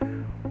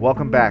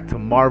Welcome back to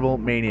Marvel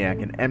Maniac,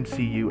 an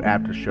MCU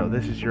after show.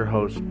 This is your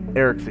host,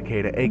 Eric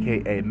Cicada,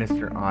 aka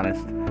Mr.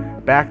 Honest.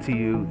 Back to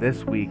you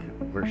this week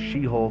for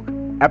She-Hulk,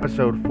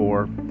 Episode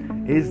 4,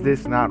 Is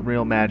This Not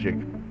Real Magic?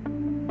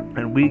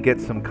 And we get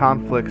some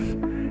conflicts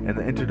in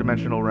the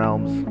interdimensional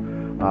realms.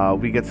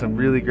 We get some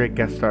really great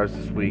guest stars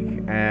this week,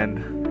 and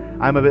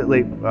I'm a bit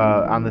late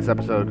on this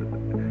episode,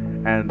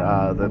 and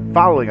the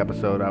following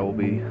episode I will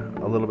be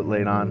a little bit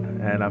late on,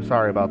 and I'm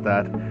sorry about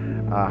that.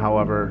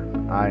 However,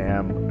 I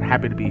am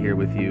happy to be here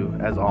with you,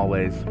 as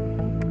always.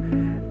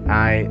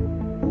 I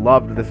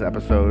loved this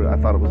episode. I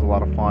thought it was a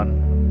lot of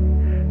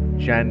fun.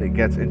 Jen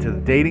gets into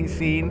the dating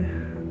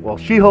scene. Well,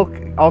 She-Hulk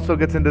also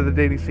gets into the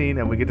dating scene,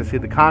 and we get to see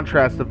the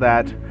contrast of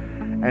that.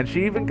 And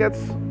she even gets,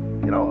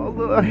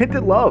 a hint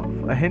at love.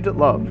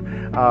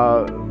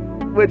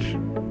 Which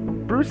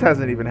Bruce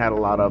hasn't even had a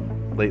lot of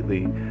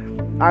lately.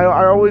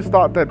 I always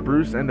thought that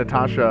Bruce and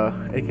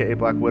Natasha, a.k.a.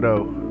 Black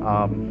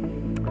Widow,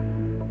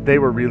 they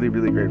were really,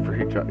 really great for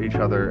each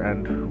other,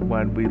 and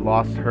when we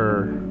lost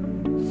her,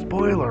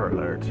 spoiler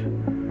alert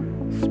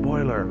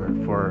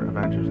for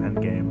Avengers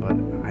Endgame, but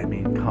I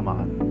mean, come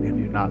on, have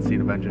you not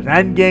seen Avengers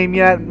Endgame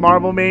yet,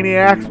 Marvel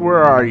Maniacs?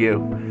 Where are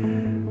you?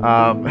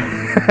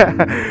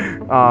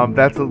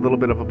 That's a little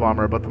bit of a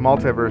bummer, but the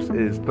multiverse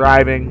is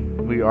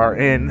thriving. We are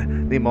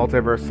in the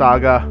multiverse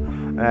saga,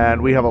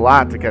 and we have a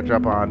lot to catch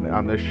up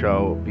on this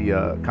show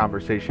via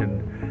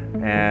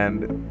conversation,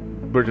 and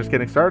we're just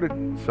getting started,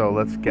 so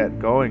let's get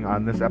going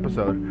on this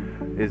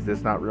episode. Is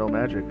This Not Real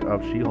Magic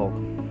of She-Hulk?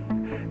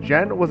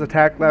 Jen was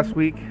attacked last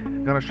week,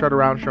 gonna strut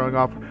around showing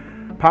off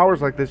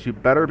powers like this. You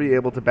better be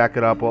able to back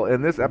it up. Well,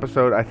 in this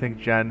episode, I think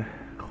Jen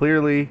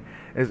clearly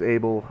is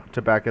able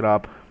to back it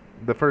up.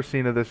 The first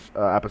scene of this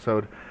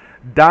episode,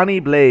 Donnie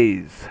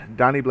Blaze,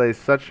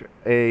 such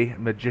a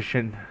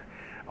magician,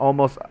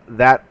 almost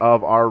that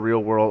of our real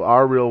world.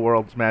 Our real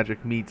world's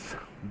magic meets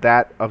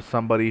that of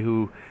somebody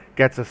who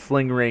gets a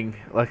sling ring,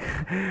 like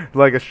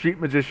a street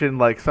magician,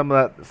 we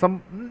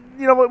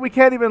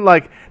can't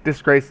even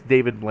disgrace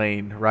David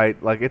Blaine,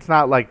 right? Like, it's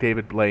not like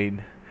David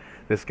Blaine,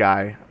 this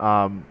guy,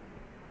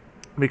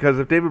 because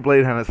if David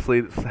Blaine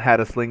had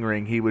a sling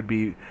ring, he would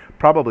be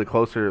probably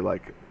closer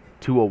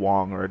to a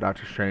Wong or a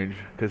Doctor Strange,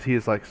 because he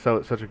is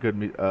such a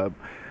good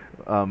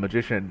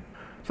magician.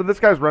 So this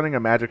guy's running a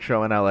magic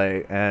show in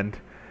LA, and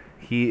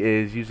he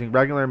is using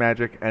regular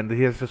magic, and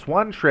he has this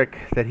one trick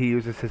that he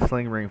uses his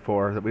sling ring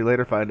for that we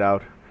later find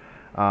out.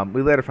 How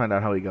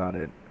he got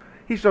it.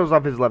 He shows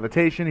off his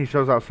levitation. He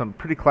shows off some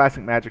pretty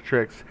classic magic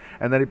tricks,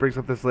 and then he brings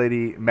up this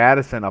lady,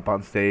 Madison, up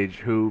on stage,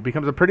 who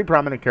becomes a pretty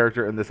prominent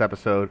character in this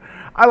episode.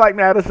 I like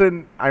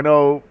Madison. I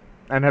know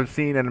and have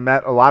seen and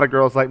met a lot of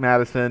girls like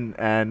Madison,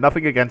 and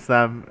nothing against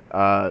them.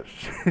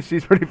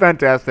 She's pretty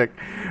fantastic.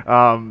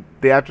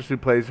 The actress who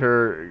plays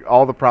her,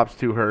 all the props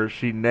to her.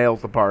 She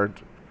nails the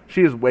part.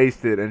 She is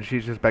wasted, and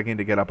she's just begging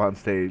to get up on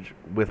stage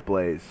with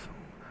Blaze.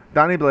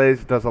 Donnie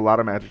Blaze does a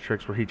lot of magic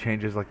tricks where he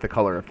changes the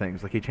color of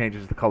things. He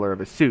changes the color of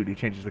his suit. He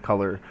changes the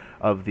color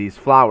of these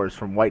flowers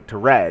from white to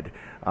red.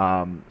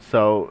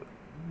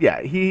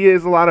 He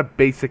is a lot of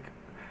basic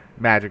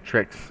magic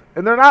tricks.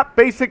 And they're not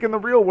basic in the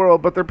real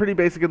world, but they're pretty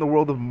basic in the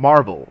world of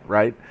Marvel,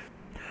 right?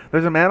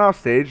 There's a man off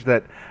stage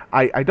that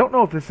I don't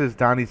know if this is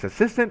Donnie's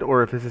assistant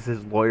or if this is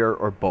his lawyer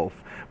or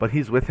both, but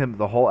he's with him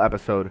the whole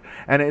episode.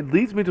 And it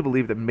leads me to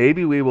believe that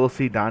maybe we will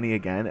see Donnie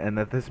again, and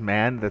that this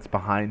man that's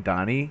behind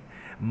Donnie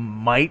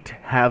might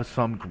have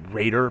some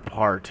greater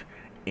part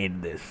in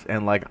this.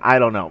 And I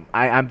don't know.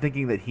 I'm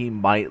thinking that he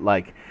might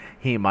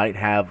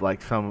have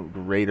some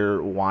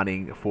greater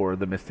wanting for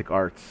the mystic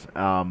arts.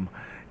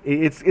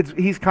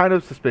 He's kind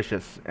of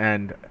suspicious,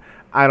 and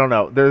I don't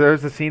know.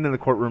 There's a scene in the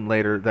courtroom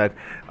later that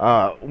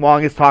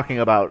Wong is talking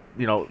about,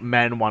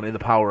 men wanting the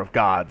power of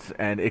gods,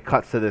 and it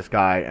cuts to this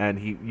guy, and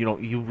he,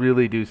 you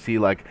really do see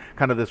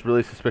kind of this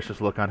really suspicious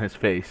look on his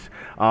face.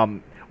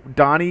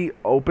 Donnie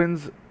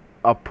opens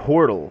a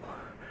portal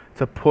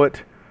to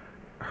put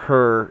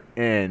her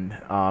in,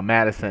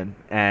 Madison,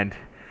 and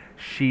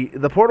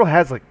the portal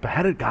has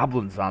beheaded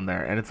goblins on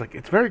there, and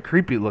it's very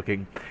creepy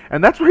looking,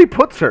 and that's where he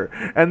puts her.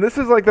 And this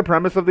is the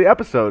premise of the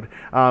episode.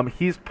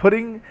 He's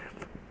putting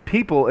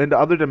people into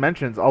other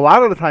dimensions. A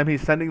lot of the time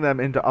he's sending them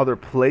into other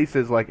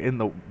places in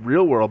the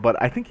real world, but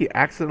I think he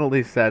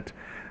accidentally set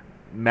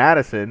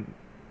Madison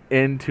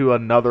into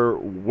another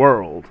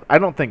world. I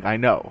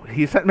know.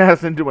 He sent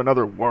Madison to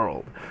another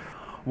world.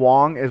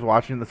 Wong is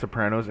watching The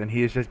Sopranos, and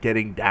he is just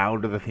getting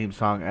down to the theme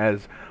song,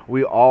 as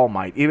we all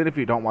might. Even if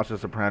you don't watch The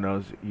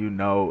Sopranos, you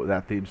know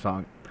that theme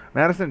song.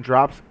 Madison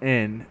drops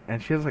in,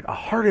 and she has a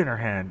heart in her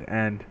hand,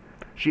 and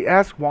she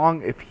asks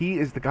Wong if he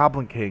is the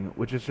Goblin King,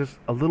 which is just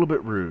a little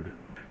bit rude.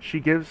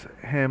 She gives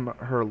him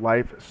her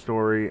life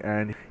story,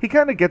 and he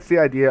kind of gets the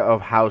idea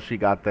of how she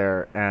got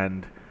there,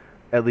 and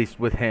at least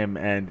with him.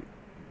 And,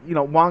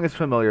 Wong is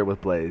familiar with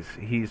Blaze.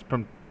 He's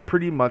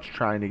pretty much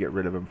trying to get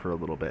rid of him for a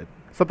little bit.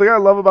 Something I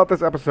love about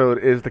this episode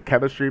is the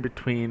chemistry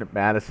between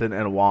Madison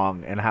and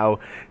Wong, and how,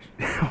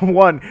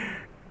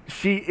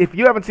 if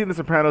you haven't seen The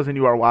Sopranos and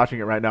you are watching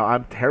it right now,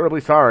 I'm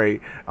terribly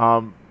sorry.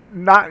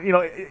 not,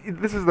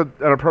 this is an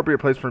appropriate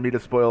place for me to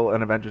spoil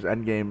an Avengers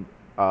Endgame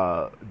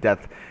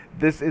death.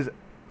 This is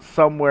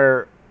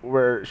somewhere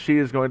where she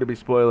is going to be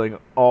spoiling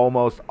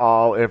almost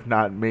all, if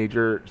not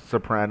major,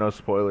 Sopranos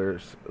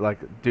spoilers.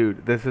 Like,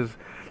 dude,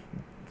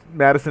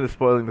 Madison is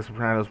spoiling The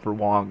Sopranos for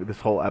Wong this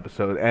whole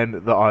episode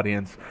and the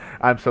audience.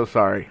 I'm so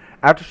sorry.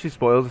 After she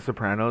spoils The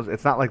Sopranos,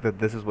 it's not like that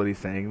this is what he's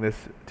saying this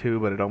to,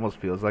 but it almost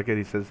feels like it.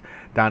 He says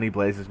Donnie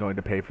Blaze is going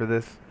to pay for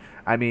this.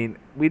 I mean,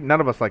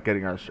 none of us like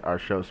getting our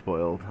show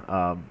spoiled.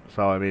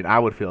 So, I mean, I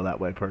would feel that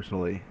way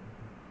personally.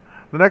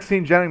 The next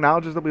scene, Jen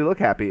acknowledges that we look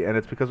happy, and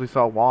it's because we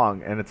saw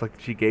Wong, and it's like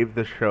she gave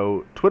the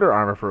show Twitter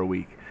armor for a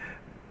week.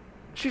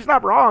 She's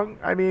not wrong.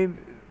 I mean,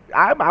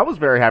 I was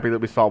very happy that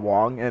we saw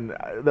Wong and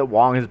that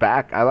Wong is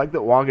back. I like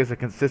that Wong is a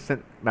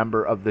consistent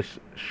member of this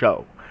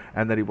show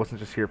and that he wasn't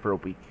just here for a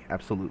week.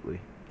 Absolutely.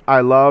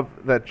 I love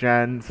that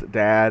Jen's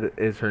dad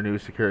is her new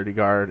security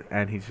guard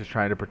and he's just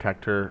trying to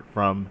protect her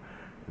from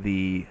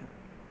the,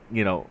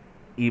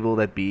 evil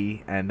that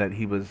be, and that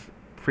he was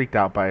freaked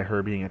out by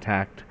her being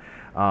attacked.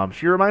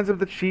 She reminds him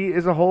that she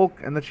is a Hulk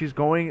and that she's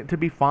going to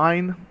be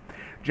fine.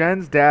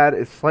 Jen's dad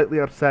is slightly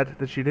upset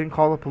that she didn't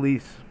call the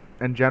police,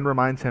 and Jen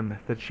reminds him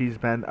that she's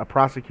been a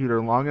prosecutor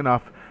long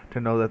enough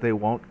to know that they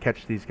won't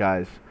catch these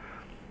guys.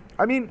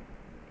 I mean,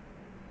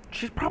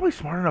 she's probably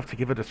smart enough to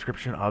give a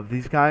description of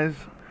these guys,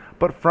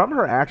 but from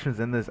her actions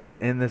in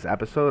this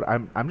episode,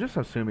 I'm just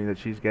assuming that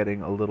she's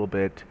getting a little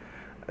bit,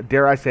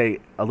 dare I say,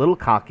 a little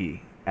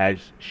cocky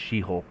as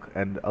She-Hulk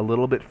and a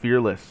little bit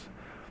fearless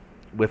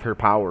with her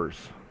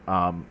powers.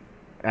 And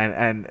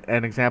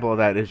an example of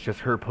that is just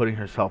her putting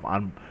herself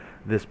on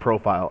this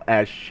profile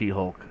as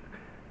She-Hulk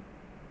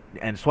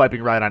and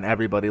swiping right on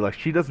everybody. Like,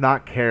 she does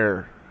not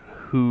care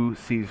who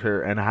sees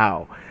her and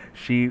how.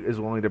 She is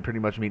willing to pretty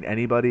much meet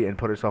anybody and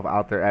put herself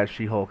out there as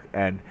She-Hulk,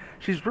 and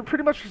she's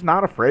pretty much just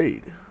not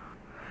afraid.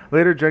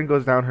 Later, Jen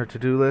goes down her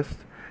to-do list,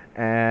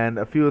 and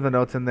a few of the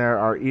notes in there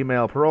are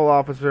email parole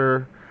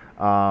officer,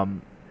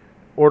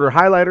 order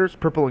highlighters,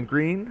 purple and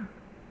green,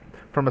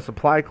 from a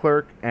supply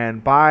clerk,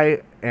 and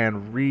buy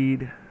and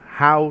read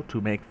how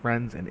to make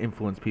friends and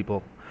influence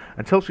people,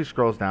 until she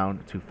scrolls down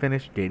to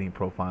finish dating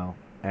profile,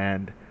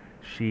 and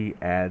she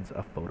adds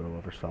a photo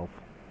of herself.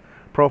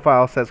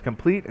 Profile says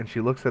complete, and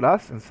she looks at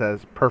us and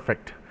says,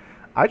 perfect.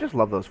 I just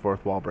love those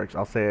fourth wall breaks.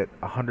 I'll say it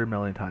 100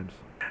 million times.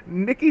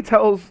 Nikki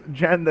tells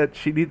Jen that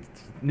she needs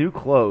new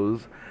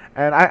clothes,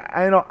 and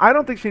I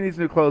don't think she needs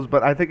new clothes,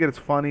 but I think it's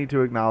funny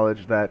to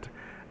acknowledge that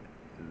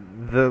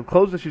the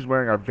clothes that she's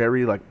wearing are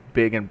very, like,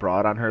 big and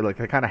broad on her. Like,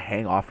 they kind of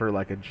hang off her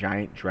like a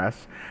giant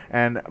dress.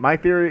 And my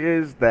theory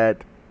is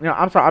that,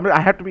 I'm sorry, I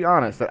have to be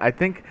honest, that I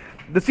think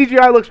the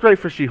CGI looks great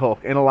for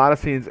She-Hulk in a lot of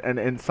scenes, and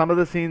in some of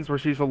the scenes where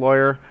she's a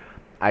lawyer,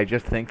 I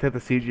just think that the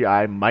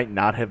CGI might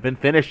not have been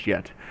finished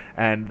yet,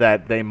 and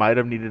that they might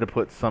have needed to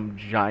put some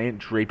giant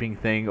draping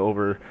thing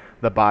over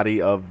the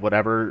body of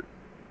whatever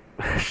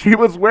she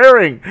was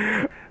wearing.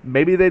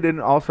 Maybe they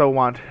didn't also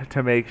want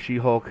to make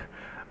She-Hulk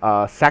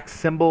a sex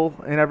symbol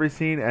in every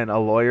scene and a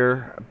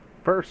lawyer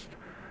first.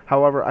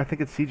 However, I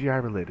think it's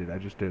CGI related. I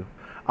just do.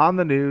 On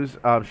the news,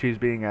 she's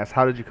being asked,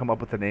 how did you come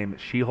up with the name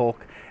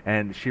She-Hulk?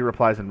 And she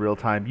replies in real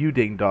time, you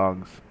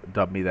ding-dongs,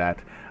 dub me that.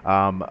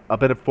 A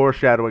bit of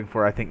foreshadowing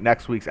for, I think,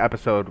 next week's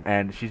episode,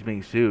 and she's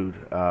being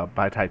sued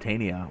by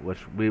Titania, which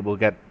we will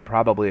get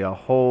probably a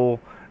whole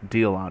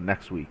deal on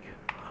next week.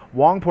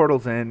 Wong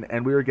portals in,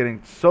 and we are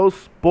getting so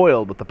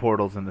spoiled with the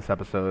portals in this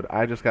episode.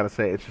 I just got to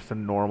say, it's just a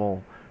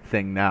normal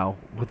thing now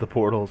with the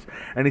portals.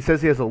 And he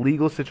says he has a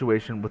legal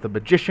situation with a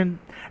magician,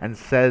 and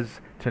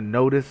says to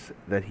notice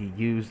that he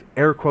used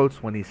air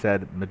quotes when he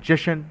said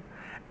magician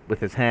with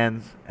his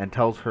hands, and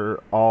tells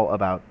her all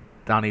about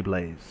Donnie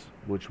Blaze,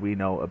 which we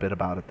know a bit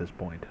about at this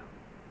point.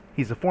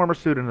 He's a former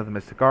student of the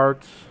Mystic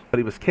Arts, but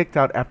he was kicked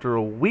out after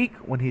a week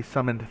when he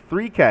summoned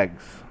 3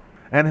 kegs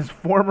and his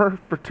former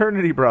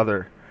fraternity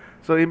brother.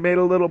 So he made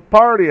a little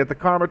party at the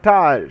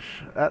Carmitage.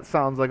 That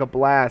sounds like a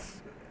blast.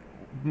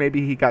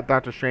 Maybe he got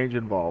Doctor Strange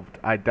involved.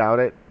 I doubt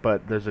it,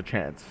 but there's a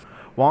chance.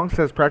 Wong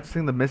says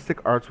practicing the mystic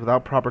arts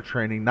without proper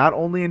training not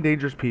only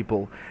endangers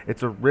people,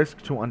 it's a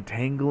risk to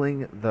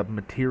untangling the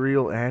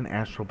material and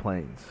astral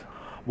planes.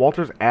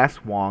 Walters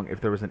asks Wong if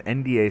there was an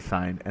NDA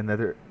signed, and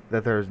that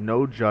there is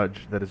no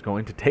judge that is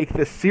going to take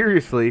this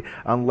seriously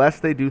unless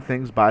they do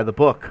things by the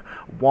book.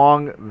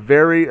 Wong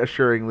very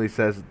assuringly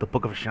says, the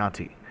Book of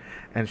Ashanti.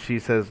 And she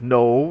says,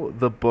 no,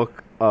 the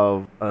Book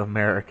of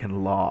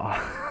American Law.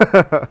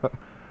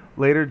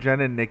 Later,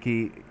 Jen and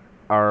Nikki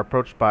are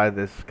approached by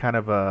this kind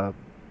of a,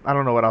 I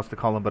don't know what else to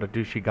call him, but a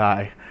douchey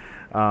guy.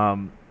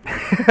 And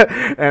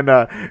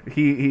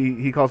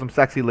he calls them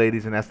sexy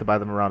ladies and asks to buy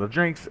them a round of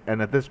drinks.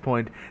 And at this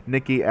point,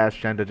 Nikki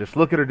asks Jen to just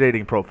look at her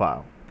dating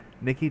profile.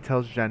 Nikki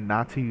tells Jen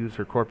not to use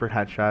her corporate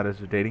headshot as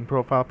a dating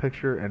profile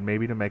picture, and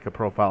maybe to make a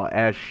profile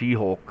as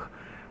She-Hulk,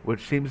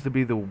 which seems to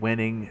be the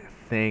winning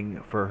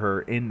thing for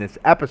her in this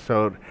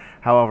episode.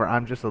 However,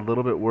 I'm just a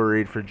little bit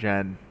worried for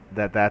Jen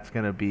that that's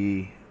going to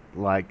be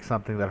like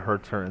something that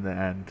hurts her in the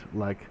end.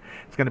 Like,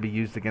 it's going to be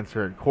used against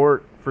her in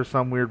court for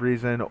some weird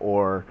reason,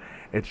 or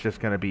it's just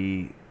going to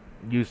be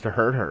used to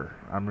hurt her.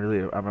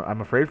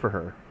 I'm afraid for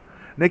her.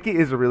 Nikki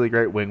is a really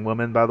great wing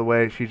woman, by the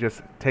way. She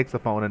just takes the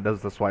phone and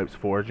does the swipes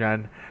for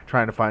Jen,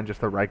 trying to find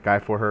just the right guy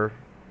for her.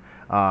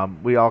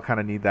 We all kind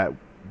of need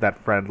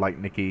that friend like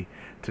Nikki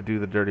to do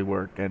the dirty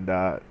work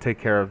and take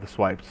care of the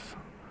swipes.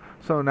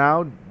 So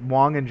now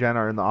Wong and Jen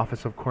are in the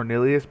office of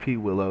Cornelius P.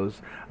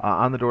 Willows.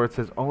 On the door it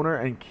says owner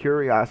and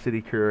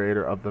curiosity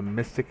curator of the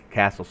Mystic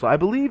Castle. So I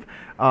believe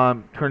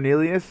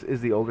Cornelius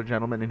is the older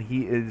gentleman and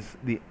he is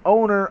the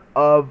owner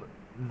of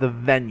the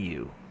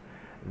venue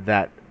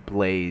that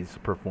Blaze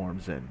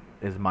performs in,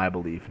 is my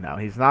belief now.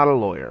 He's not a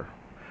lawyer.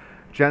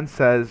 Jen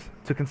says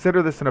to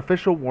consider this an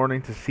official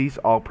warning to cease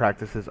all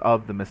practices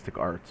of the mystic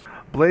arts.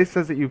 Blaze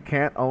says that you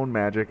can't own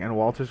magic, and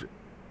Walters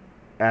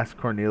asks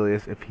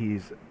Cornelius if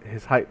he's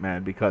his hype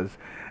man because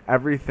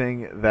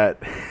everything that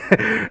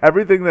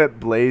everything that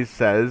Blaze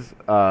says,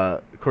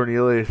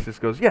 Cornelius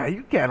just goes, "Yeah,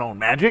 you can't own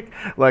magic."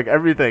 Like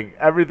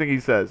everything he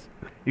says.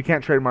 You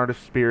can't trademark a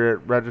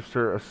spirit,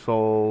 register a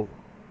soul,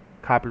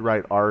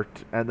 copyright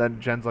art, and then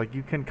Jen's like,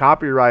 "You can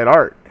copyright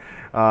art."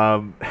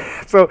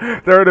 So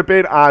there are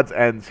debate odds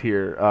ends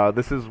here.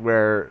 This is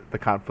where the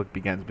conflict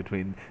begins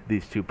between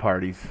these two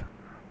parties.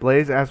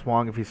 Blaze asks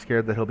Wong if he's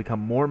scared that he'll become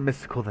more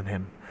mystical than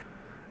him.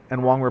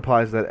 And Wong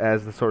replies that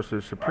as the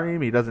Sorcerer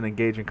Supreme, he doesn't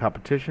engage in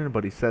competition,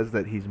 but he says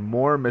that he's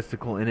more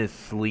mystical in his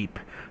sleep,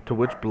 to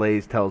which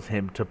Blaze tells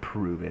him to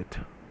prove it.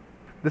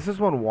 This is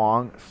when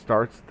Wong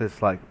starts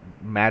this like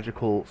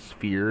magical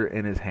sphere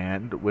in his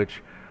hand,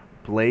 which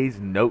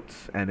Blaze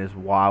notes and is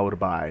wowed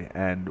by.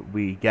 And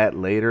we get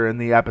later in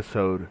the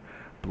episode,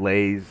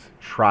 Blaze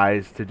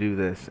tries to do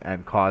this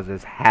and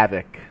causes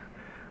havoc.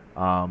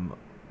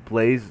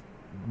 Blaze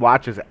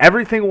watches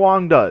everything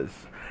Wong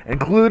does,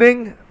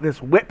 including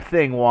this whip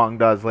thing Wong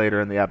does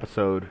later in the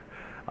episode,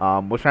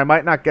 which I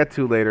might not get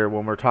to later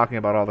when we're talking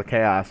about all the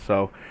chaos.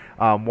 So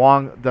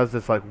Wong does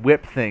this like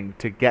whip thing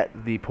to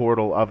get the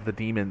portal of the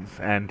demons,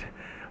 and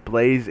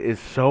Blaze is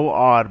so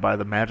awed by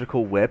the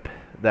magical whip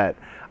that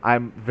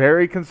I'm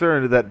very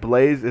concerned that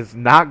Blaze is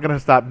not going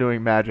to stop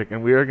doing magic,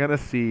 and we are going to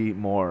see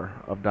more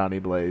of Donnie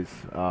Blaze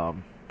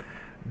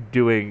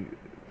doing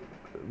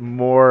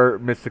more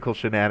mystical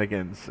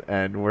shenanigans,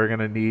 and we're going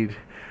to need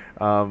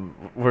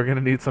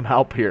some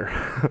help here.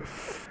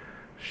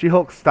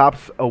 She-Hulk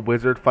stops a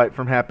wizard fight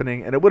from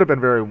happening, and it would have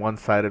been very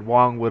one-sided.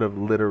 Wong would have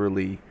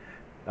literally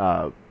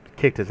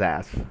kicked his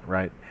ass,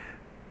 right?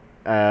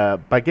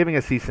 By giving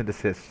a cease and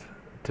desist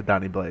to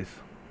Donnie Blaze.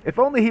 If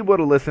only he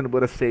would have listened, it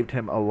would have saved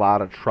him a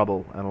lot of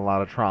trouble and a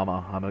lot of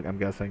trauma, I'm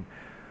guessing.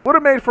 Would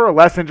have made for a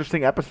less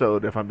interesting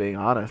episode, if I'm being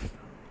honest.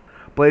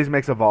 Blaze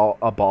makes a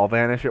ball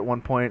vanish at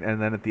one point,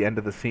 and then at the end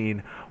of the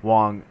scene,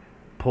 Wong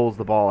pulls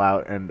the ball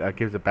out and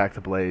gives it back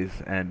to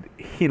Blaze, and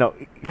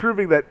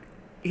proving that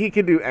he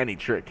can do any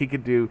trick. He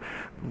can do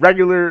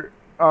regular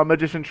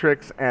magician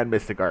tricks and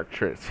mystic art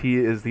tricks. He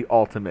is the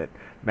ultimate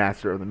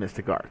master of the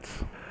mystic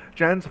arts.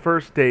 Jen's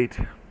first date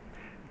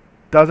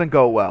doesn't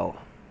go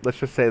well. Let's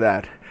just say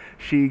that.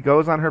 She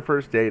goes on her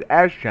first date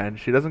as Jen.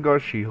 She doesn't go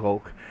as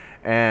She-Hulk,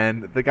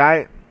 and the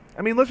guy,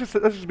 I mean, let's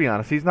just be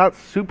honest. He's not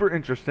super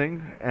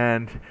interesting,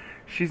 and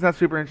she's not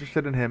super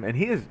interested in him, and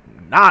he is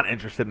not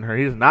interested in her.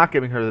 He is not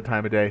giving her the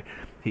time of day.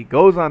 He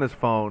goes on his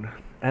phone,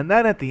 and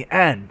then at the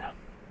end,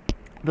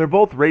 they're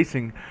both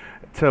racing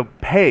to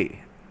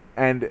pay,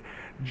 and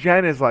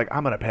Jen is like,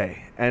 "I'm gonna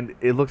pay," and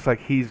it looks like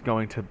he's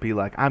going to be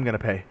like, "I'm gonna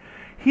pay."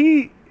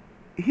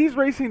 He's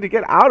racing to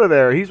get out of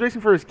there. He's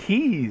racing for his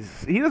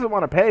keys. He doesn't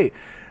want to pay.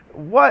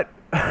 What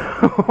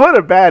what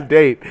a bad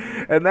date.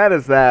 And that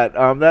is that.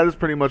 That is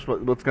pretty much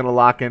what's going to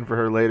lock in for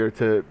her later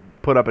to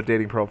put up a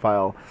dating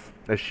profile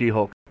as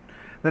She-Hulk.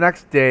 The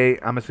next day,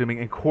 I'm assuming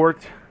in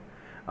court,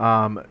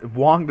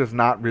 Wong does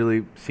not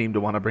really seem to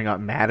want to bring out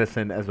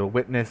Madison as a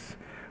witness,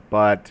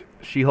 but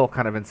She-Hulk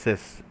kind of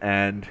insists,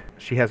 and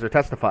she has her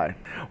testify.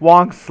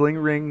 Wong sling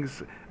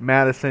rings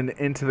Madison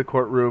into the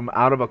courtroom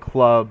out of a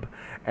club,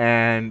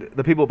 and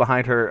the people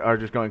behind her are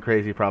just going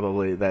crazy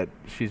probably that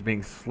she's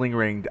being sling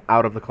ringed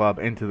out of the club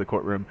into the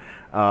courtroom.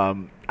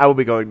 I will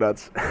be going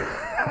nuts.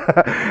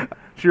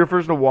 She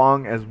refers to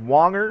Wong as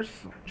Wongers.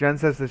 Jen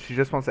says that she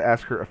just wants to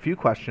ask her a few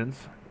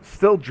questions.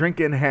 Still drink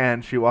in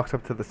hand, she walks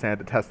up to the stand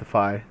to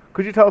testify.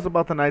 "Could you tell us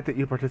about the night that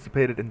you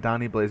participated in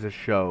Donnie Blaze's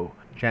show?"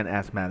 Jen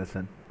asked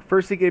Madison.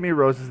 "First he gave me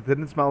roses that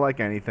didn't smell like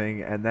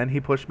anything, and then he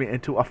pushed me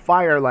into a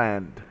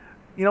fireland."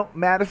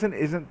 Madison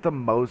isn't the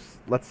most,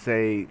 let's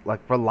say, like,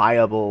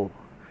 reliable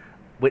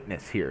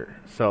witness here.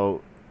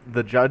 So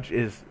the judge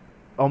is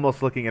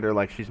almost looking at her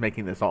like she's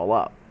making this all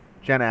up.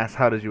 Jen asks,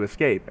 "How did you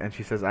escape?" And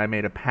she says, "I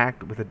made a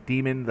pact with a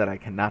demon that I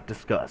cannot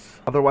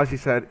discuss. Otherwise," he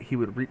said, "he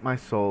would reap my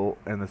soul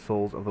and the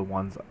souls of the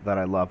ones that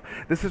I love."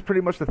 This is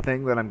pretty much the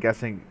thing that I'm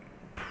guessing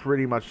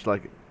pretty much,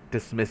 like,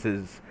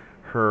 dismisses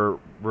her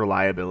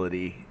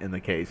reliability in the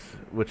case,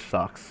 which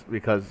sucks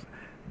because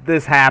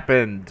this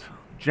happened.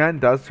 Jen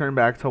does turn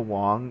back to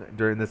Wong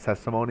during this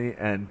testimony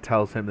and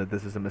tells him that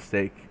this is a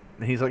mistake.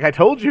 And he's like, "I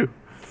told you."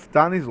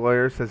 Donnie's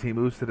lawyer says he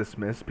moves to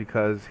dismiss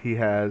because he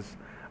has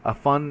a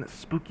fun,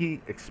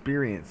 spooky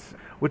experience,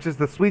 which is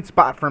the sweet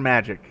spot for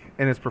magic,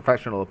 in his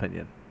professional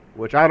opinion,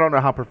 which I don't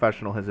know how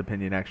professional his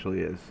opinion actually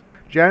is.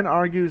 Jen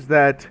argues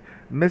that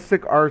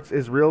mystic arts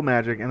is real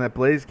magic and that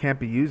Blaze can't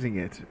be using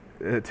it.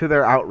 To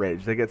their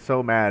outrage, they get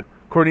so mad.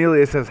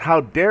 Cornelia says,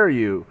 "How dare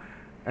you?"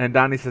 And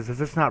Donnie says, "Is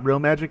this not real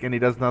magic?" And he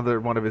does another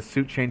one of his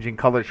suit-changing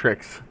color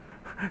tricks.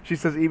 She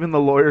says even the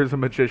lawyer's a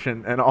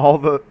magician, and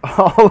all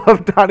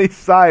of Donnie's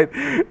side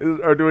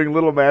are doing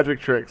little magic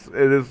tricks.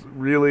 It is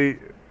really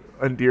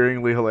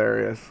endearingly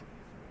hilarious.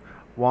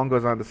 Wong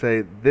goes on to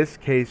say, "This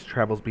case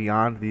travels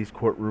beyond these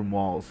courtroom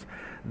walls.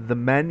 The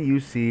men you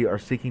see are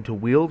seeking to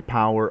wield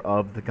power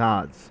of the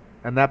gods,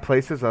 and that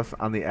places us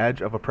on the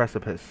edge of a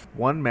precipice.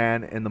 One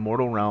man in the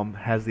mortal realm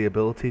has the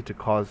ability to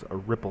cause a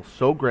ripple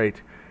so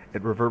great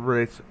it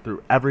reverberates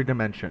through every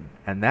dimension,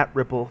 and that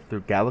ripple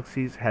through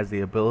galaxies has the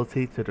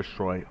ability to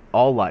destroy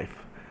all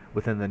life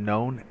within the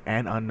known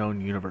and unknown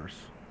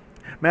universe."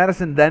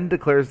 Madison then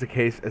declares the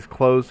case as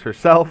closed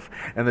herself,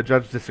 and the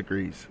judge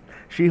disagrees.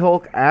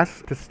 She-Hulk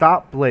asks to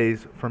stop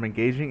Blaze from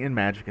engaging in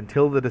magic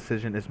until the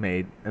decision is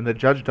made, and the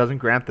judge doesn't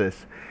grant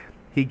this.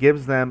 He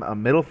gives them a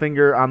middle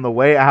finger on the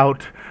way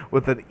out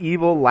with an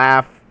evil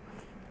laugh,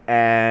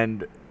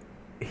 and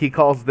he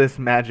calls this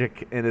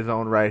magic in his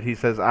own right. He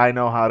says, "I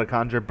know how to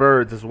conjure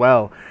birds as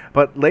well."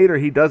 But later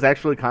he does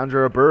actually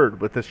conjure a bird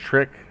with this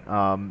trick,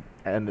 and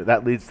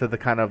that leads to the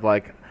kind of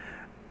like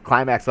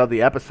climax of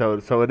the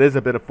episode, so it is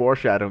a bit of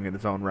foreshadowing in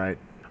its own right.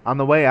 On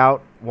the way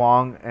out,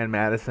 Wong and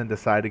Madison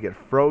decide to get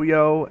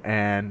Froyo,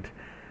 and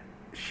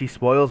she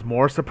spoils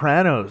more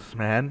Sopranos,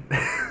 man.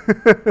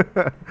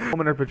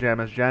 Home in her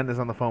pajamas, Jen is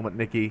on the phone with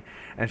Nikki,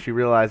 and she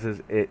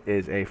realizes it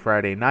is a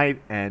Friday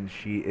night, and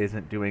she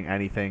isn't doing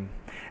anything.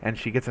 And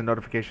she gets a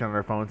notification on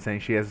her phone saying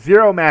she has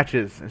 0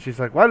 matches. And she's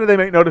like, why do they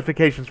make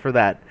notifications for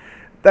that?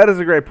 That is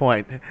a great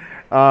point.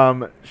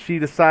 She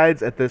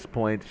decides at this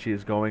point she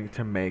is going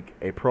to make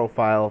a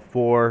profile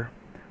for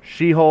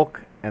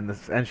She-Hulk,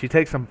 and she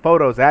takes some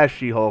photos as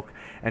She-Hulk,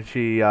 and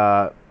she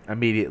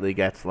immediately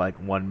gets like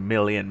 1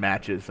 million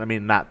matches. I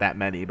mean, not that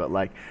many, but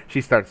like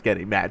she starts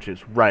getting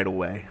matches right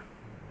away.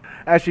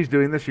 As she's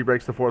doing this, she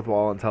breaks the fourth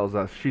wall and tells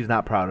us she's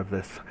not proud of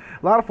this.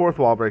 A lot of fourth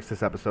wall breaks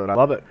this episode. I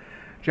love it.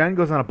 Jen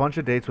goes on a bunch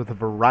of dates with a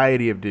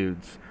variety of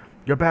dudes.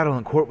 Your battle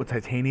in court with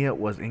Titania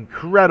was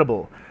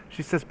incredible.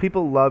 She says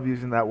people love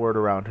using that word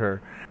around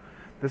her.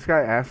 This guy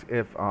asks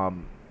if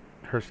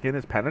her skin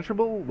is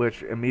penetrable,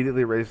 which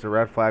immediately raised a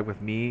red flag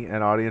with me,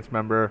 an audience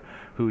member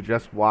who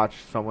just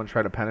watched someone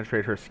try to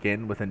penetrate her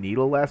skin with a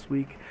needle last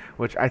week,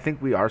 which I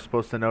think we are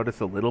supposed to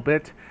notice a little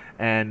bit.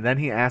 And then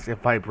he asked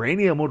if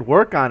vibranium would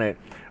work on it.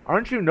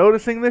 Aren't you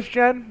noticing this,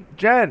 Jen?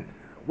 Jen,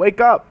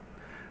 wake up.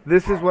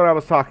 This is what I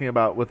was talking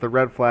about with the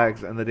red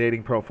flags and the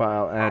dating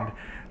profile, and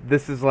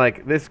this is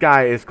like, this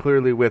guy is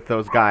clearly with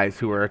those guys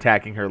who were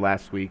attacking her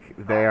last week.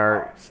 They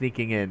are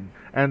sneaking in.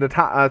 And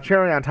the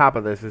cherry on top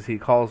of this is he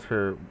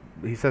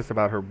says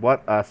about her,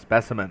 what a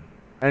specimen.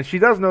 And she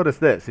does notice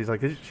this. She's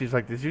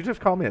like, did you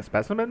just call me a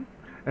specimen?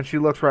 And she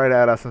looks right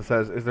at us and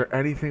says, is there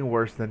anything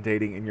worse than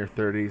dating in your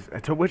 30s?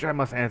 And to which I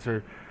must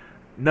answer,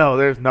 no,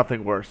 there's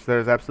nothing worse.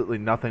 There's absolutely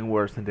nothing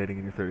worse than dating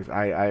in your 30s.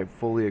 I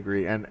fully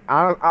agree. And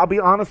I'll be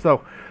honest,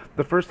 though.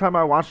 The first time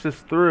I watched this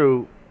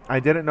through, I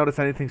didn't notice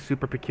anything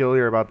super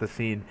peculiar about the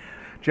scene.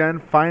 Jen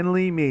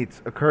finally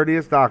meets a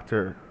courteous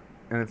doctor.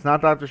 And it's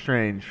not Doctor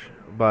Strange,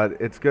 but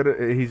it's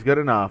good. He's good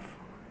enough.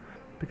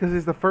 Because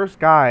he's the first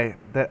guy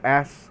that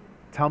asks,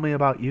 tell me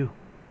about you.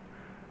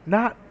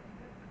 Not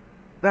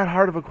that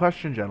hard of a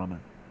question, gentlemen.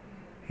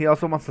 He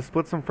also wants to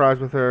split some fries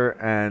with her,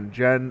 and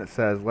Jen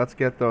says, let's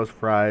get those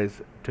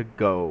fries to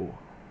go.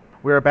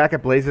 We are back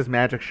at Blaze's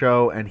magic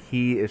show, and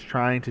he is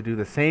trying to do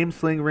the same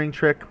sling ring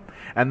trick,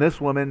 and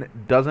this woman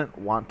doesn't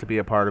want to be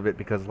a part of it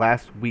because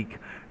last week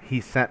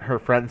he sent her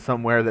friend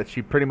somewhere that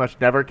she pretty much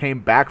never came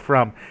back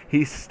from.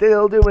 He's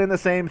still doing the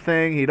same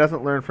thing. He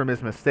doesn't learn from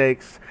his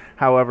mistakes.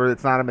 However,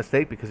 it's not a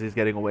mistake because he's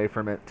getting away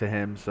from it to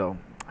him, so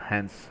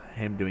hence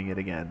him doing it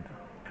again.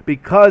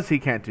 Because he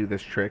can't do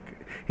this trick,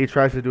 he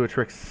tries to do a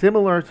trick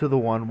similar to the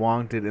one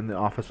Wong did in the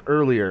office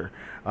earlier,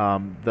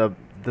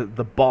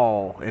 the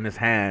ball in his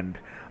hand,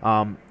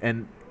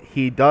 and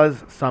he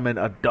does summon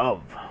a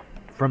dove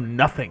from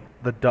nothing.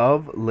 The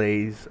dove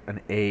lays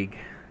an egg,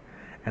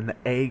 and the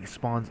egg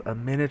spawns a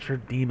miniature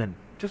demon.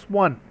 Just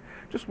one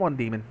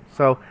demon.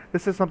 So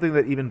this is something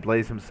that even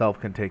Blaze himself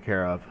can take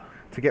care of.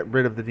 To get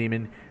rid of the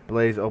demon,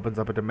 Blaze opens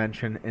up a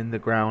dimension in the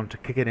ground to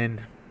kick it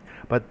in.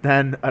 But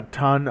then a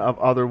ton of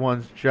other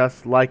ones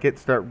just like it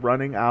start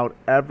running out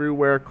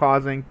everywhere,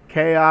 causing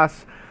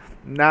chaos.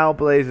 Now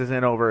Blaze is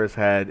in over his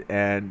head,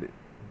 and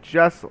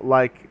just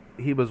like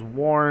he was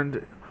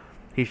warned,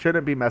 he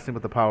shouldn't be messing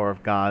with the power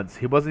of gods.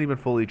 He wasn't even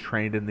fully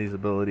trained in these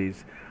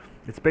abilities.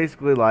 It's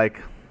basically like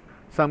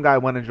some guy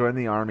went and joined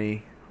the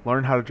army,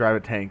 learned how to drive a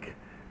tank,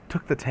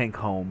 took the tank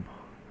home,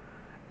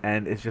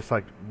 and is just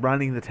like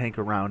running the tank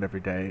around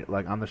every day,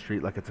 like on the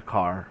street like it's a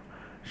car,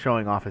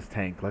 showing off his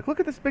tank. Like, look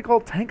at this big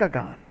old tank I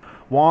got.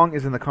 Wong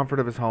is in the comfort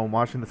of his home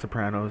watching The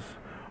Sopranos,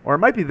 Or it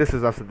might be This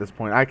Is Us at this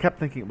point. I kept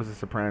thinking it was The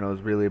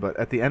Sopranos, really, but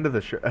at the end of the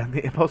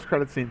the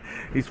post-credit scene,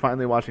 he's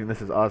finally watching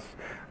This Is Us.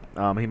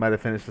 He might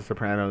have finished The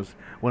Sopranos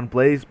when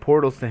Blaze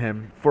portals to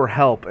him for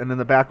help, and in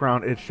the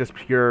background, it's just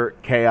pure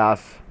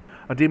chaos.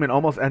 A demon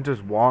almost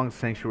enters Wong's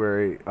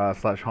sanctuary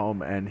slash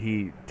home, and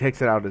he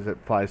takes it out as it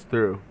flies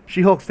through.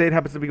 She-Hulk's date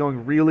happens to be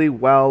going really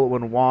well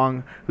when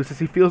Wong, who says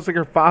he feels like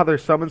her father,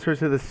 summons her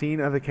to the scene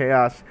of the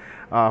chaos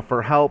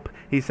for help.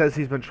 He says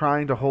he's been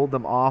trying to hold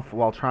them off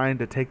while trying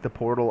to take the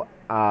portal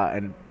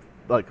and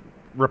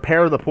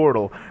repair the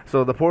portal,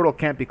 so the portal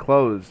can't be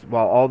closed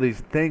while all these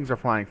things are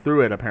flying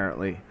through it,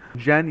 apparently.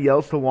 Jen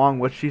yells to Wong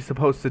what she's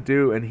supposed to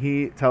do, and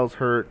he tells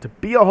her to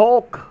be a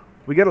Hulk.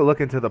 We get a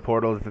look into the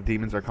portal that the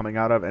demons are coming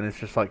out of, and it's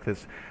just like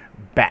this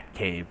bat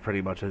cave,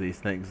 pretty much, of these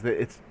things.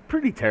 It's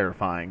pretty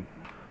terrifying.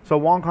 So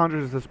Wong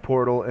conjures this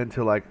portal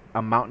into like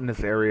a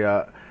mountainous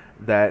area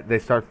that they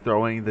start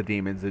throwing the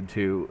demons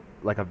into,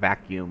 like a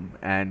vacuum,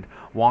 and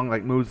Wong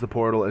like moves the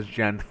portal as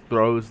Jen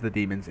throws the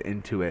demons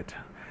into it.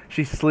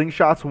 She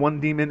slingshots one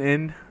demon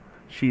in.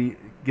 She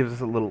gives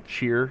us a little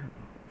cheer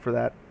for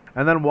that.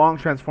 And then Wong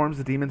transforms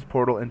the demon's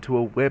portal into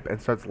a whip and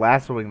starts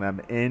lassoing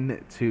them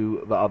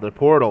into the other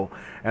portal.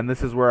 And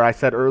this is where I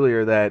said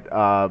earlier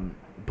that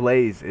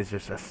Blaze is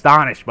just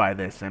astonished by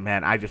this. And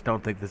man, I just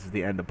don't think this is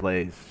the end of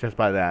Blaze, just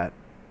by that.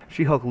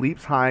 She-Hulk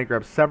leaps high,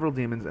 grabs several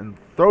demons, and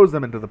throws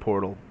them into the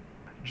portal.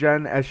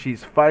 Jen, as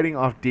she's fighting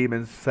off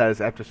demons,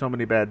 says after so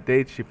many bad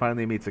dates, she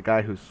finally meets a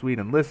guy who's sweet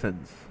and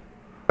listens.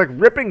 Like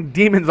ripping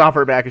demons off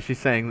her back as she's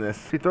saying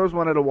this. She throws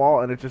one at a wall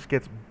and it just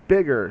gets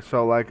bigger.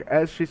 So like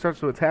as she starts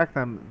to attack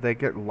them, they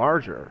get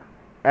larger.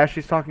 As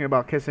she's talking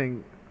about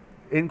kissing,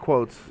 in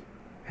quotes,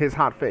 his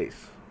hot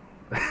face.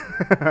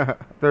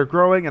 They're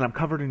growing and I'm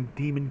covered in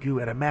demon goo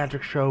at a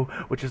magic show,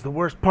 which is the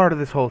worst part of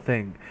this whole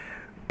thing.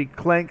 She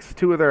clanks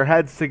two of their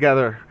heads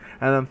together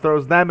and then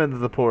throws them into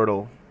the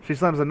portal. She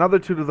slams another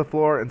two to the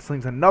floor and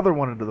slings another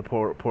one into the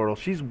portal.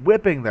 She's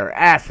whipping their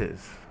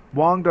asses.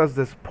 Wong does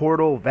this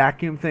portal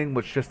vacuum thing,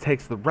 which just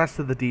takes the rest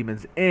of the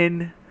demons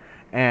in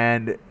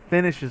and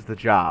finishes the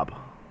job.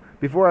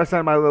 Before I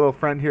send my little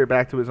friend here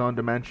back to his own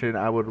dimension,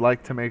 I would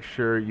like to make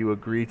sure you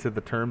agree to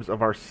the terms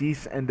of our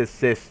cease and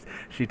desist,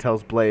 she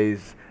tells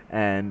Blaze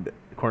and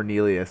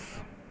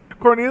Cornelius.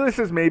 Cornelius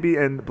says maybe,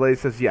 and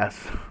Blaze says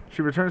yes.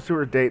 She returns to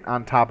her date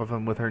on top of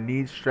him with her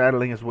knees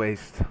straddling his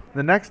waist.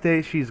 The next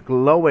day, she's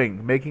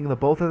glowing, making the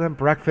both of them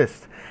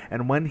breakfast.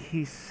 And when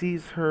he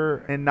sees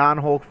her in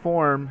non-Hulk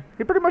form,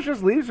 he pretty much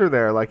just leaves her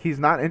there. Like, he's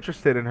not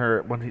interested in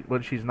her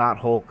when she's not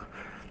Hulk.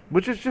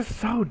 Which is just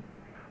so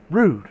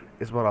rude,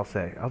 is what I'll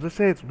say. I'll just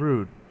say it's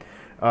rude.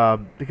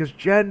 Because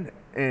Jen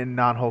in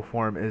non-Hulk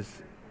form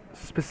is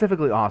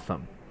specifically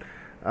awesome.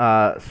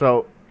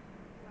 So,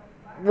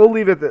 we'll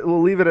leave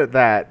it at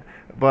that.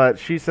 But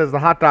she says the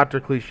hot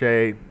doctor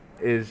cliche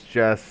is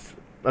just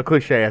a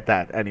cliche at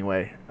that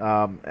anyway,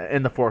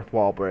 in the fourth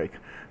wall break.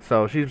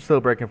 So she's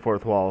still breaking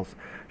fourth walls.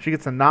 She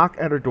gets a knock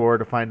at her door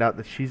to find out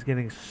that she's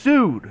getting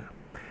sued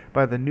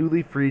by the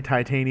newly freed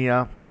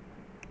Titania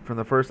from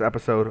the first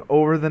episode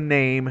over the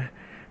name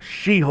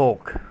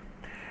She-Hulk.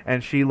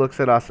 And she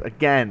looks at us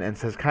again and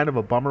says kind of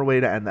a bummer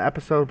way to end the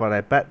episode, but I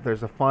bet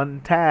there's a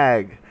fun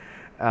tag,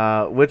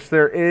 which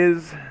there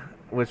is.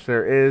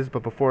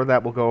 But before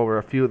that, we'll go over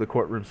a few of the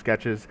courtroom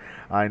sketches.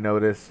 I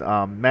noticed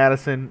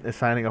Madison is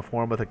signing a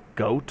form with a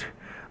goat,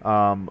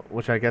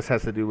 which I guess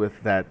has to do with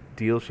that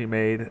deal she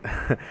made.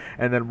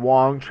 And then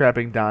Wong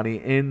trapping Donnie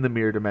in the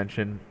mirror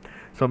dimension.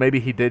 So maybe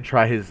he did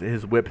try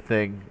his whip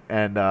thing,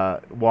 and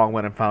Wong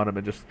went and found him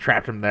and just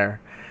trapped him there.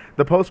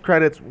 The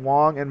post-credits,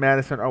 Wong and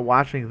Madison are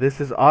watching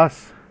This Is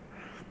Us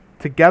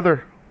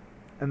together.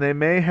 And they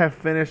may have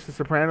finished The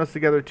Sopranos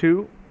together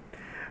too.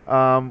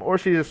 Or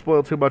she just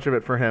spoiled too much of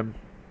it for him.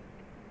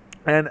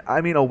 And, I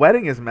mean, a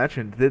wedding is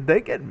mentioned. Did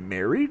they get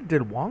married?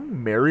 Did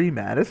Wong marry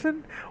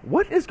Madison?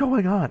 What is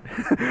going on?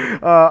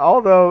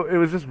 Although, it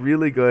was just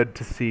really good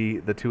to see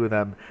the two of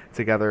them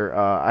together.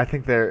 I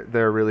think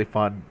they're really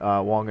fun,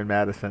 Wong and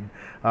Madison.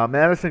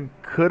 Madison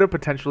could have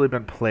potentially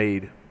been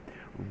played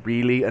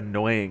really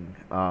annoying.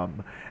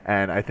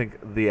 And I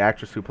think the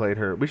actress who played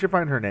her, we should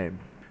find her name.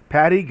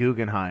 Patty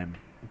Guggenheim.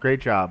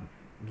 Great job.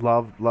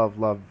 Love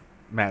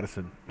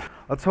Madison.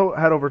 Let's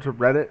head over to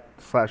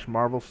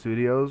Reddit/Marvel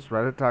Studios,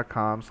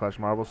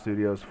 reddit.com/Marvel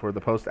Studios for the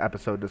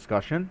post-episode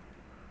discussion.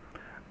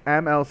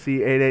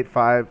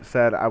 MLC885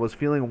 said, I was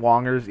feeling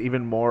Wongers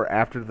even more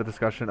after the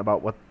discussion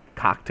about what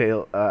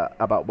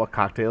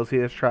cocktails he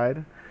has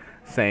tried.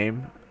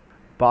 Same.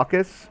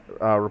 Bacchus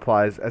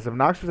replies, as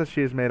obnoxious as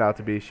she is made out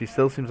to be, she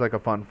still seems like a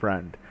fun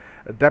friend.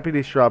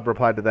 Deputy Shrub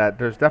replied to that,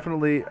 there's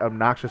definitely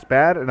obnoxious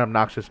bad and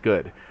obnoxious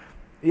good.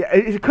 Yeah,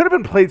 it could have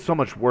been played so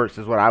much worse,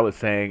 is what I was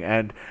saying,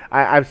 and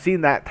I've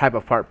seen that type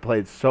of part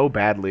played so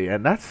badly,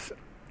 and that's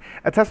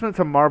a testament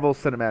to Marvel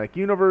Cinematic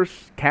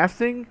Universe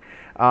casting,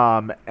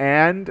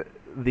 and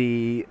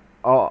the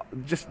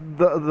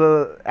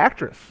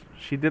actress.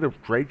 She did a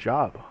great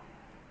job.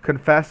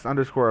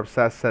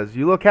 Confess_obsessed says,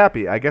 you look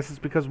happy. I guess it's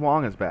because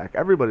Wong is back.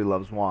 Everybody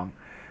loves Wong.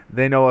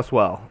 They know us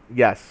well.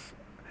 Yes.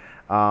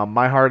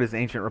 My heart is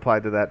ancient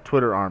replied to that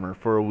Twitter armor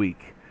for a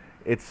week.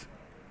 It's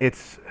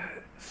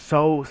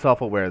so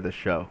self-aware, this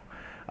show.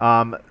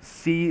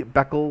 C.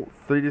 Beckel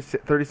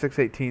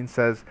 3618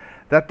 says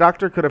that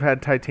doctor could have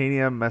had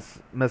Titania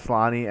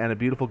Maslany and a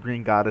beautiful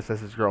green goddess as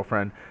his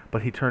girlfriend,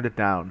 but he turned it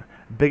down.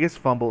 Biggest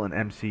fumble in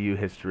MCU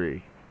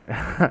history.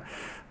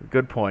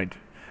 Good point.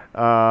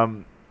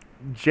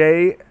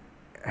 Jay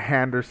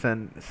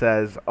Henderson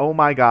says, "Oh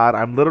my God,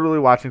 I'm literally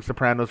watching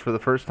Sopranos for the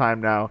first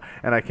time now,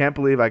 and I can't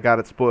believe I got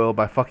it spoiled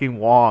by fucking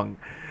Wong."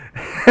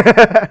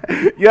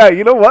 Yeah,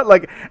 you know what?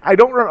 Like,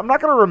 I'm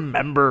not gonna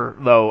remember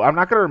though. I'm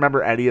not gonna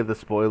remember any of the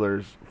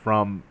spoilers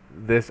from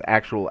this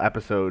actual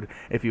episode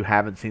if you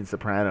haven't seen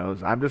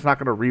Sopranos. I'm just not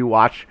gonna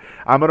rewatch.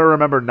 I'm gonna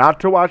remember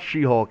not to watch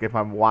She-Hulk if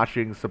I'm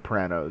watching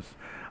Sopranos.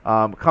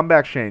 Come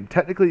back, Shane.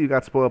 Technically, you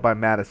got spoiled by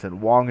Madison.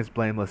 Wong is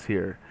blameless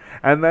here.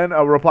 And then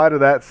a reply to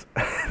that,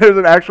 there's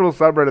an actual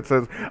subreddit that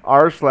says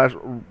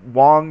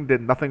r/Wong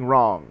did nothing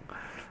wrong.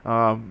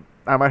 I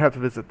might have to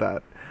visit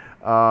that.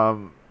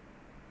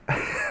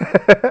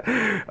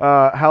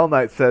 Hell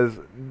Knight says,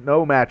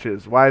 no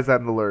matches. Why is that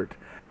an alert?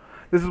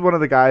 This is one of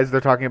the guys they're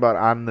talking about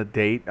on the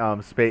date.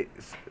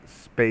 Space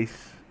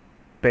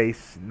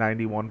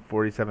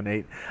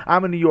 91478.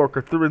 I'm a New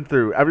Yorker through and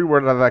through. Every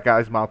word out of that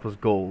guy's mouth was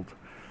gold.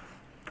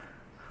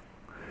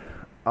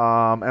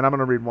 And I'm going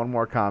to read one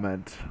more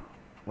comment.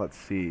 Let's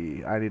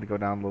see. I need to go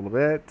down a little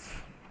bit.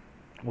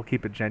 We'll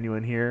keep it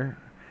genuine here.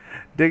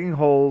 Digging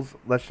holes.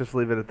 Let's just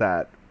leave it at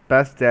that.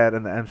 Best dad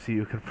in the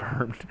MCU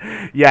confirmed.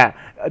 Yeah,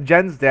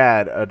 Jen's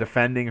dad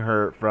defending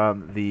her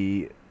from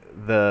the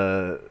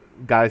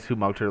guys who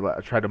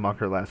tried to mug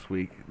her last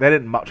week. They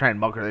didn't try and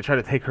mug her. They tried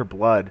to take her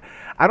blood.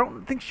 I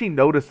don't think she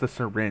noticed the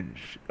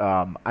syringe.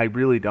 I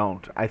really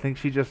don't. I think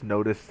she just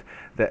noticed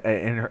that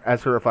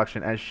as her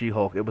reflection as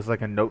She-Hulk, it was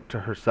like a note to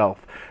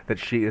herself that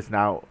she is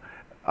now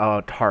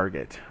a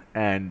target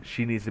and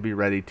she needs to be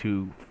ready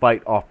to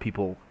fight off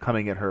people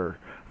coming at her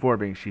for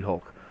being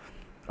She-Hulk.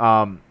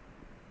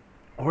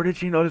 Or did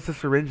she notice the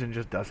syringe and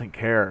just doesn't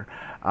care?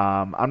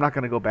 I'm not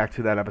going to go back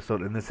to that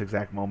episode in this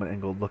exact moment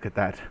and go look at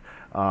that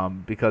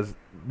because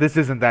this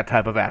isn't that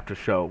type of after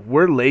show.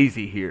 We're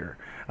lazy here.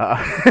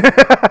 That's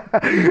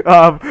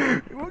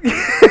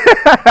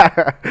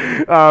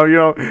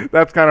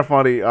kind of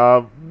funny.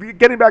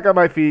 Getting back on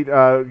my feet,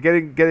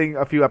 getting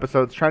a few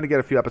episodes, trying to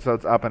get a few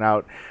episodes up and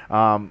out.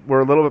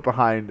 We're a little bit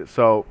behind,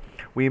 so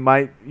you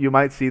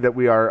might see that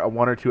we are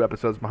 1 or 2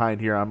 episodes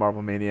behind here on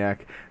Marvel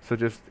Maniac. So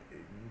just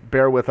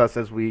bear with us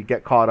as we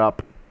get caught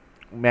up.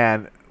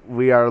 Man,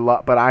 we are,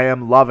 but I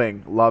am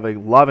loving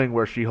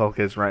where She-Hulk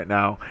is right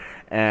now,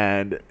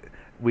 and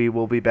we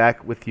will be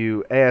back with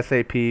you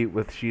ASAP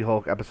with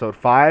She-Hulk episode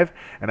 5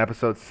 and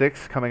episode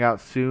 6 coming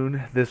out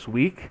soon this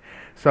week.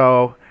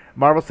 So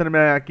Marvel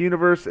Cinematic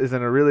Universe is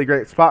in a really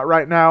great spot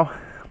right now.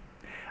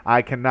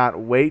 I cannot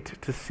wait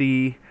to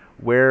see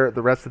where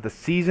the rest of the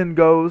season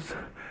goes.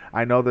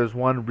 I know there's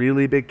one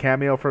really big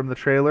cameo from the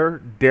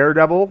trailer,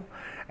 Daredevil.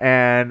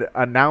 And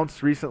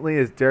announced recently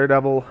is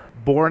Daredevil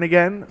Born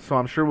Again, so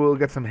I'm sure we'll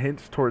get some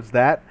hints towards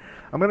that.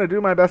 I'm going to do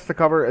my best to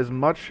cover as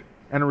much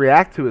and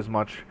react to as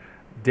much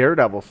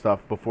Daredevil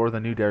stuff before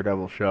the new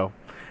Daredevil show.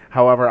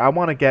 However, I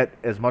want to get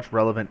as much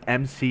relevant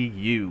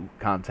MCU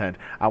content.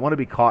 I want to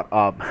be caught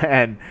up,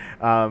 and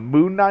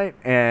Moon Knight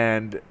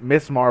and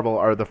Miss Marvel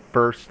are the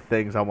first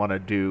things I want to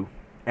do.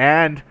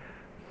 And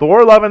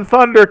Thor Love and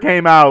Thunder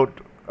came out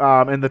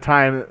in the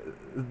time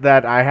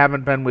that I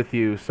haven't been with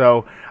you,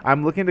 so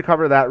I'm looking to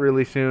cover that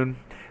really soon.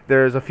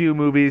 There's a few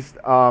movies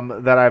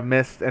that I've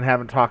missed and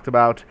haven't talked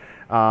about.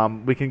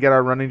 We can get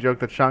our running joke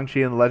that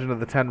Shang-Chi and the Legend of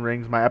the Ten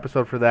Rings, my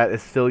episode for that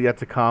is still yet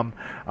to come.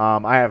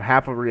 I have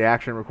half a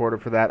reaction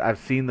recorded for that. I've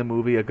seen the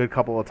movie a good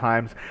couple of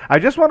times. I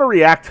just want to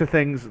react to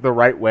things the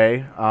right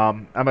way.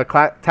 I'm a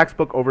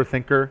textbook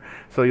overthinker,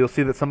 so you'll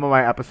see that some of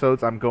my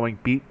episodes I'm going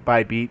beat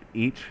by beat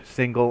each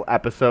single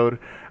episode.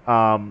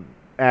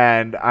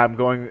 And I'm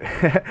going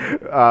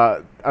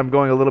I'm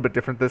going a little bit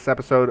different this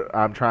episode.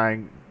 I'm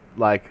trying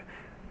to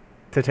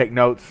take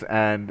notes,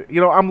 and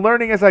I'm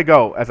learning as I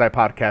go as I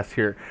podcast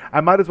here.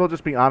 I might as well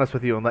just be honest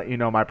with you and let you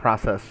know my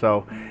process.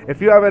 So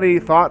if you have any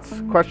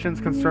thoughts,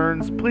 questions,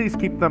 concerns, please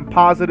keep them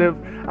positive.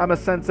 I'm a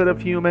sensitive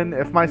human.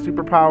 If my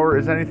superpower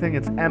is anything,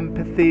 it's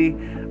empathy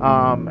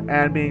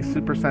and being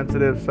super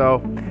sensitive.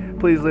 So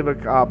please leave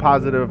a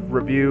positive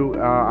review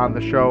on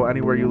the show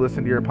anywhere you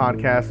listen to your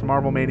podcast,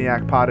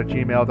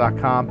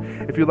 marvelmaniacpod@gmail.com.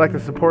 If you'd like to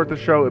support the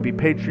show, it would be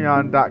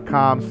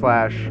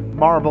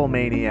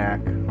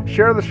patreon.com/marvelmaniac.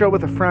 Share the show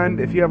with a friend.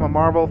 If you have a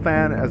Marvel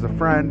fan as a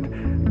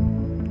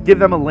friend, give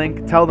them a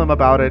link. Tell them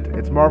about it.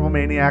 It's Marvel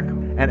Maniac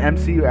and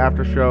MCU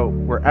After Show,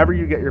 wherever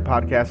you get your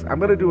podcasts. I'm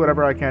going to do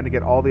whatever I can to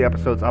get all the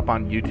episodes up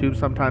on YouTube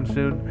sometime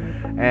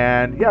soon.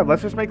 And yeah,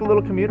 let's just make a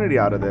little community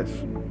out of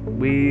this.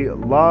 We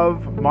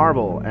love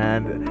Marvel,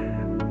 and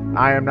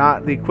I am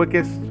not the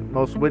quickest,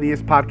 most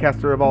wittiest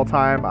podcaster of all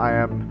time. I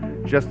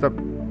am just a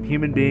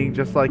human being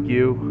just like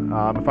you.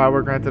 If I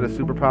were granted a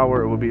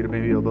superpower, it would be to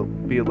maybe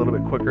be a little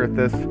bit quicker at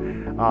this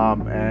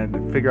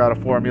and figure out a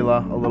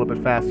formula a little bit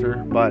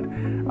faster. But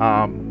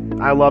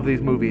I love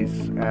these movies,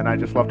 and I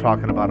just love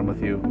talking about them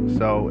with you.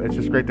 So it's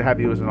just great to have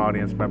you as an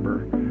audience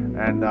member.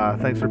 And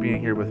thanks for being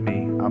here with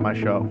me on my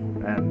show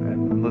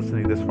and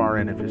listening this far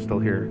in if you're still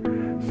here.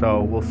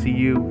 So we'll see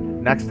you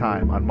next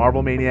time on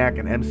Marvel Maniac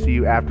and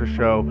MCU After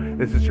Show.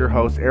 This is your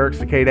host, Eric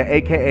Cicada,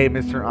 a.k.a.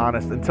 Mr.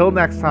 Honest. Until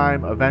next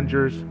time,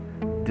 Avengers,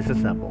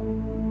 disassemble.